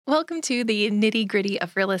Welcome to the Nitty Gritty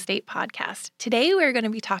of Real Estate podcast. Today, we're going to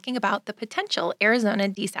be talking about the potential Arizona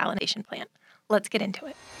desalination plant. Let's get into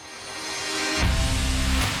it.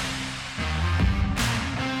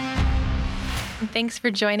 And thanks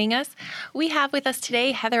for joining us. We have with us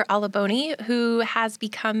today Heather Alaboni, who has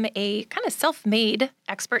become a kind of self-made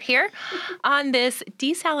expert here on this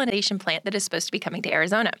desalination plant that is supposed to be coming to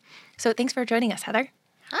Arizona. So thanks for joining us, Heather.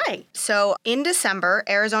 Hi. So in December,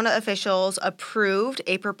 Arizona officials approved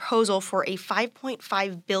a proposal for a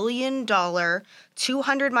 $5.5 billion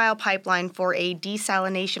 200-mile pipeline for a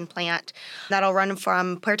desalination plant that'll run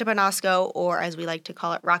from Puerto Penasco, or as we like to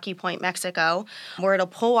call it, Rocky Point, Mexico, where it'll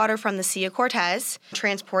pull water from the Sea of Cortez,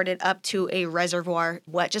 transport it up to a reservoir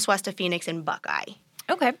just west of Phoenix in Buckeye.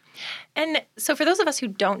 Okay. And so for those of us who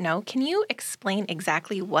don't know, can you explain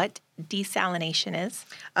exactly what desalination is?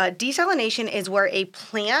 Desalination is where a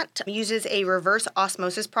plant uses a reverse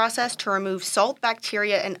osmosis process to remove salt,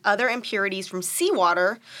 bacteria, and other impurities from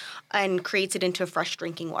seawater and creates it into fresh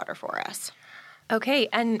drinking water for us. Okay.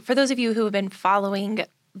 And for those of you who have been following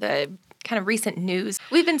the kind of recent news,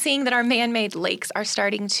 we've been seeing that our man-made lakes are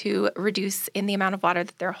starting to reduce in the amount of water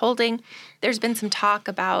that they're holding. There's been some talk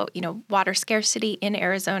about, water scarcity in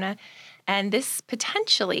Arizona, and this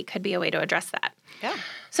potentially could be a way to address that. Yeah.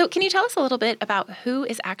 So can you tell us a little bit about who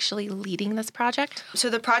is actually leading this project?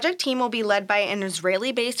 So the project team will be led by an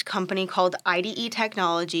Israeli-based company called IDE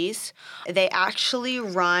Technologies. They actually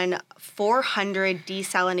run 400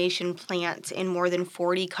 desalination plants in more than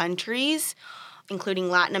 40 countries, including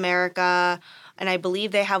Latin America, and I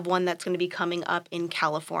believe they have one that's going to be coming up in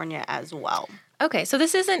California as well. Okay, so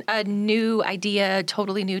this isn't a new idea,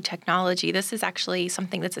 totally new technology. This is actually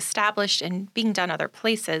something that's established and being done other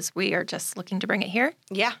places. We are just looking to bring it here?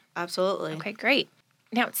 Yeah, absolutely. Okay, great.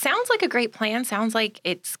 Now, it sounds like a great plan. Sounds like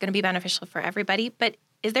it's going to be beneficial for everybody, but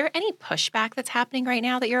is there any pushback that's happening right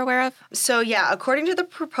now that you're aware of? So, yeah, according to the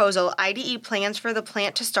proposal, IDE plans for the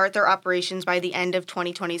plant to start their operations by the end of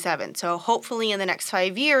 2027. So hopefully in the next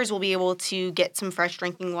 5 years, we'll be able to get some fresh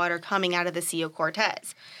drinking water coming out of the Sea of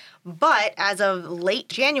Cortez. But as of late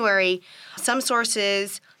January, some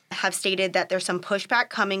sources have stated that there's some pushback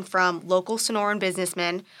coming from local Sonoran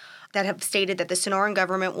businessmen that have stated that the Sonoran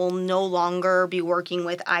government will no longer be working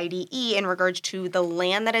with IDE in regards to the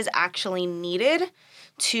land that is actually needed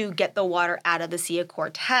to get the water out of the Sea of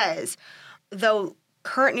Cortez. Though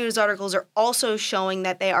current news articles are also showing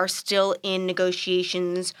that they are still in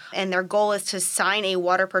negotiations, and their goal is to sign a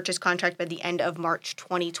water purchase contract by the end of March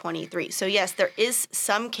 2023. So yes, there is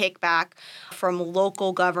some kickback from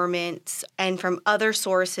local governments and from other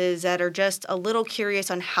sources that are just a little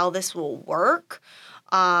curious on how this will work.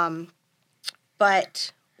 But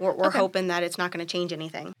we're hoping that it's not going to change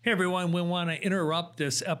anything. Hey everyone, we want to interrupt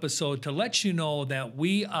this episode to let you know that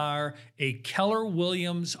we are a Keller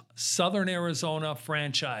Williams Southern Arizona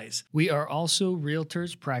franchise. We are also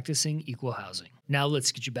realtors practicing equal housing. Now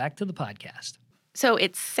let's get you back to the podcast. So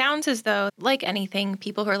it sounds as though, like anything,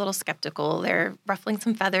 people who are a little skeptical, they're ruffling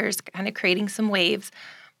some feathers, kind of creating some waves.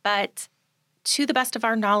 But to the best of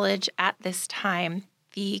our knowledge at this time,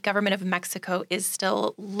 the government of Mexico is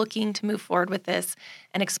still looking to move forward with this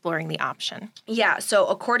and exploring the option. Yeah, so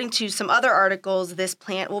according to some other articles, this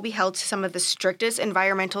plant will be held to some of the strictest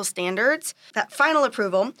environmental standards. That final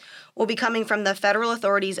approval will be coming from the federal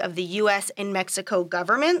authorities of the U.S. and Mexico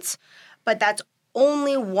governments, but that's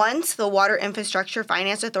only once the Water Infrastructure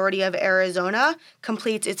Finance Authority of Arizona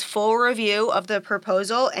completes its full review of the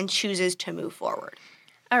proposal and chooses to move forward.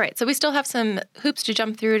 All right, so we still have some hoops to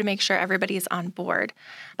jump through to make sure everybody is on board.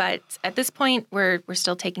 But at this point, we're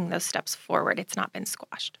still taking those steps forward. It's not been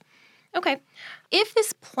squashed. Okay, if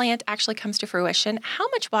this plant actually comes to fruition, how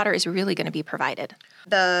much water is really going to be provided?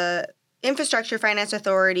 The Infrastructure Finance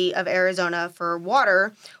Authority of Arizona for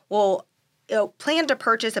water will plan to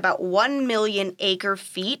purchase about 1 million acre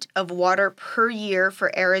feet of water per year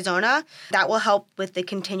for Arizona. That will help with the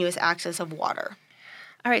continuous access of water.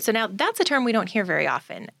 All right, so now that's a term we don't hear very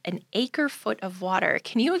often, an acre foot of water.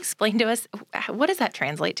 Can you explain to us, what does that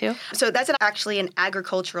translate to? So that's actually an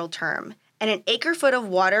agricultural term. And an acre foot of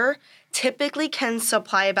water typically can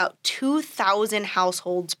supply about 2,000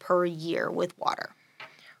 households per year with water.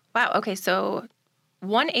 Wow, okay, so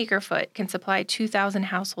 1 acre foot can supply 2,000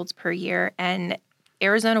 households per year, and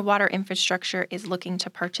Arizona Water Infrastructure is looking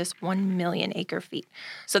to purchase 1 million acre feet.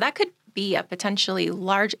 So that could be a potentially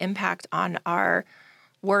large impact on our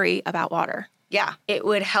worry about water. Yeah, it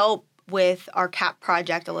would help with our CAP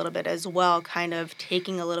project a little bit as well, kind of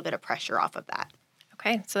taking a little bit of pressure off of that.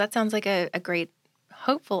 Okay, so that sounds like a great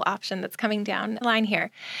hopeful option that's coming down the line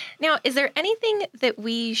here. Now, is there anything that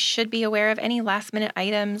we should be aware of, any last minute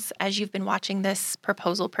items as you've been watching this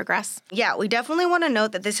proposal progress? Yeah, we definitely want to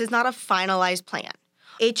note that this is not a finalized plan.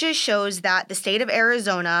 It just shows that the state of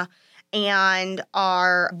Arizona and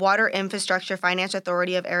our Water Infrastructure Finance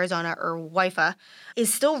Authority of Arizona, or WIFA,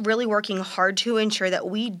 is still really working hard to ensure that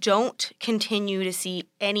we don't continue to see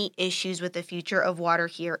any issues with the future of water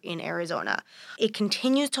here in Arizona. It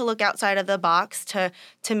continues to look outside of the box to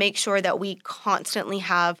make sure that we constantly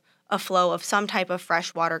have a flow of some type of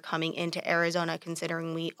fresh water coming into Arizona,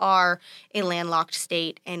 considering we are a landlocked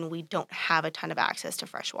state and we don't have a ton of access to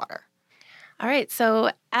fresh water. All right,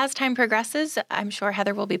 so as time progresses, I'm sure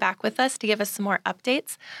Heather will be back with us to give us some more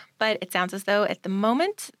updates, but it sounds as though at the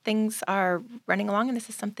moment things are running along and this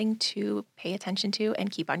is something to pay attention to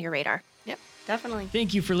and keep on your radar. Yep, definitely.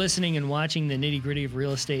 Thank you for listening and watching the Nitty Gritty of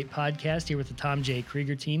Real Estate podcast here with the Tom J.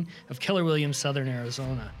 Krieger team of Keller Williams, Southern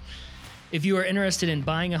Arizona. If you are interested in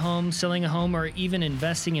buying a home, selling a home, or even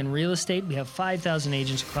investing in real estate, we have 5,000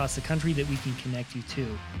 agents across the country that we can connect you to.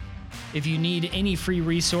 If you need any free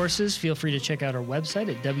resources, feel free to check out our website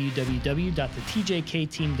at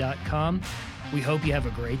www.thetjkteam.com. We hope you have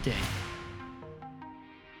a great day.